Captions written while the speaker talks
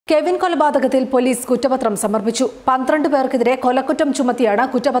Kevin കൊലപാതകത്തിൽ police കുറ്റപത്രം സമർപ്പിച്ചു. 12 പേർക്കെതിരെ കൊലക്കുറ്റം ചുമത്തിയാണ്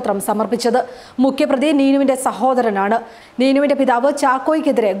കുറ്റപത്രം സമർപ്പിച്ചത്. മുഖ്യപ്രതി നീനുവിന്റെ സഹോദരനാണ്. നീനുവിന്റെ പിതാവ്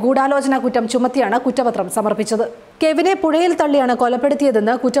ചാക്കോയ്ക്കെതിരെ ഗൂഢാലോചന കുറ്റം ചുമത്തിയാണ് കുറ്റപത്രം സമർപ്പിച്ചത്. കെവിനെ പുഴയിൽ തള്ളിയാണ്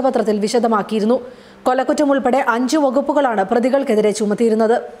കൊലപ്പെടുത്തിയതെന്ന് കുറ്റപത്രത്തിൽ വിശദമാക്കിയിരുന്നു. കൊലക്കുറ്റം ഉൾപ്പെടെ 5 വകുപ്പുകളാണ് പ്രതികൾക്കെതിരെ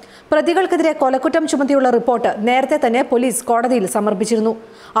ചുമത്തിയിരുന്നത്. പ്രതികൾക്കെതിരെ കൊലക്കുറ്റം ചുമത്തിയുള്ള റിപ്പോർട്ട് നേരത്തെ തന്നെ പോലീസ് കോടതിയിൽ സമർപ്പിച്ചിരുന്നു.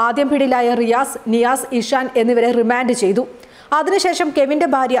 ആദ്യം പിടിയിലായ റിയാസ്, നിയാസ്, ഇഷാൻ എന്നിവരെ റിമാൻഡ് ചെയ്തു. അതിനുശേഷം കെവിന്റെ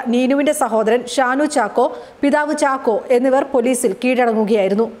ഭാര്യ നീനുവിന്റെ സഹോദരൻ ഷാനു ചാക്കോ, പിതാവ് ചാക്കോ എന്നിവർ പോലീസിൽ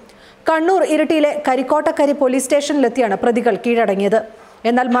കീഴടങ്ങുകയായിരുന്നു. കണ്ണൂർ ഇരിട്ടിയിലെ കരിക്കോട്ടക്കരി പോലീസ് സ്റ്റേഷനിലെത്തിയാണ് പ്രതികൾ കീഴടങ്ങിയത്.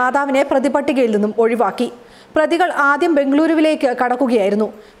 എന്നാൽ മാതാവിനെ പ്രതിപട്ടികയിൽ നിന്നും ഒഴിവാക്കി. പ്രതികൾ ആദ്യം ബംഗളൂരുവിലേക്ക് കടക്കുകയായിരുന്നു.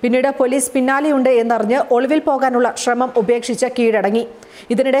 പിന്നീട് പോലീസ് പിന്നാലെയുണ്ട് എന്നറിഞ്ഞ് ഒളിവിൽ പോകാനുള്ള ശ്രമം ഉപേക്ഷിച്ച് കീഴടങ്ങി.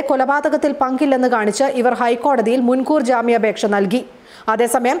 ഇതിനിടെ കൊലപാതകത്തിൽ പങ്കില്ലെന്ന് കാണിച്ച് ഇവർ ഹൈക്കോടതിയിൽ മുൻകൂർ ജാമ്യാപേക്ഷ നൽകി.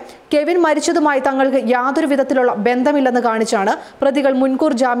 അതേസമയം കെവിൻ മരിച്ചതുമായി തങ്ങൾക്ക് യാതൊരു വിധത്തിലുള്ള ബന്ധമില്ലെന്ന് കാണിച്ചാണ് പ്രതികൾ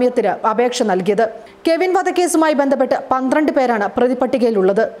മുൻകൂർ ജാമ്യത്തിന് അപേക്ഷ നൽകിയത്. കെവിൻ വധക്കേസുമായി ബന്ധപ്പെട്ട് 12 പേരാണ്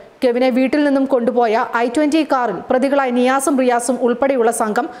പ്രതിപട്ടികയിലുള്ളത്. കെവിനെ വീട്ടിൽ നിന്നും കൊണ്ടുപോയ i20 കാറിൽ പ്രതികളായ നിയാസും റിയാസും ഉൾപ്പെടെയുള്ള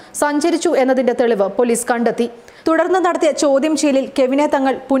സംഘം സഞ്ചരിച്ചു എന്നതിന്റെ തെളിവ് പോലീസ് കണ്ടെത്തി. തുടർന്ന് നടത്തിയ ചോദ്യം ചെയ്യലിൽ കെവിനെ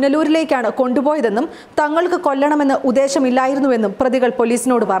തങ്ങൾ പുനലൂരിലേക്കാണ് കൊണ്ടുപോയതെന്നും തങ്ങൾക്ക് കൊല്ലണമെന്ന് ഉദ്ദേശമില്ലായിരുന്നുവെന്നും പ്രതികൾ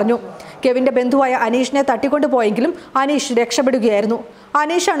പോലീസിനോട് പറഞ്ഞു. കെവിന്റെ ബന്ധുവായ അനീഷിനെ തട്ടിക്കൊണ്ടുപോയെങ്കിലും അനീഷ് രക്ഷപ്പെടുകയായിരുന്നു.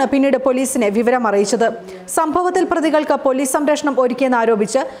 അനീഷാണ് പിന്നീട് പോലീസിനെ വിവരം അറിയിച്ചത്. സംഭവത്തിൽ പ്രതികൾക്ക് പോലീസ് സംരക്ഷണം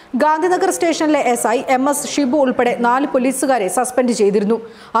ഒരുക്കിയെന്നാരോപിച്ച് ഗാന്ധിനഗർ സ്റ്റേഷനിലെ SI MS ഷിബു ഉൾപ്പെടെ 4 പോലീസുകാരെ സസ്പെൻഡ് ചെയ്തിരുന്നു.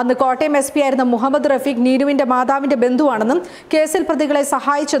 അന്ന് കോട്ടയം SP ആയിരുന്ന മുഹമ്മദ് റഫീഖ് നീനുവിന്റെ മാതാവിന്റെ ബന്ധുവാണെന്നും കേസിൽ പ്രതികളെ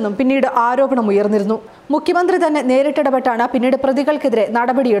സഹായിച്ചെന്നും പിന്നീട് ആരോപണമുയർന്നിരുന്നു. മുഖ്യമന്ത്രി തന്നെ നേരിട്ടിടപെട്ടാണ് പിന്നീട് പ്രതികൾക്കെതിരെ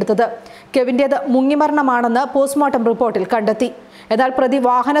നടപടിയെടുത്തത്. കെവിന്റേത് മുങ്ങിമരണമാണെന്ന് പോസ്റ്റ്മോർട്ടം റിപ്പോർട്ടിൽ കണ്ടെത്തി. എന്നാൽ പ്രതി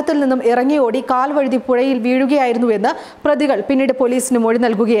വാഹനത്തിൽ നിന്നും ഇറങ്ങിയോടി കാൽ വഴുതി പുഴയിൽ വീഴുകയായിരുന്നുവെന്ന് പ്രതികൾ പിന്നീട് പോലീസിന് മൊഴി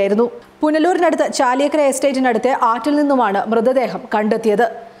നൽകുകയായിരുന്നു. പുനലൂരിനടുത്ത് ചാലിയക്കര എസ്റ്റേറ്റിനടുത്ത് ആറ്റിൽ നിന്നുമാണ് മൃതദേഹം കണ്ടെത്തിയത്.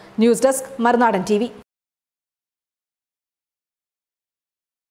 ന്യൂസ് ഡെസ്ക്, മറുനാടൻ TV.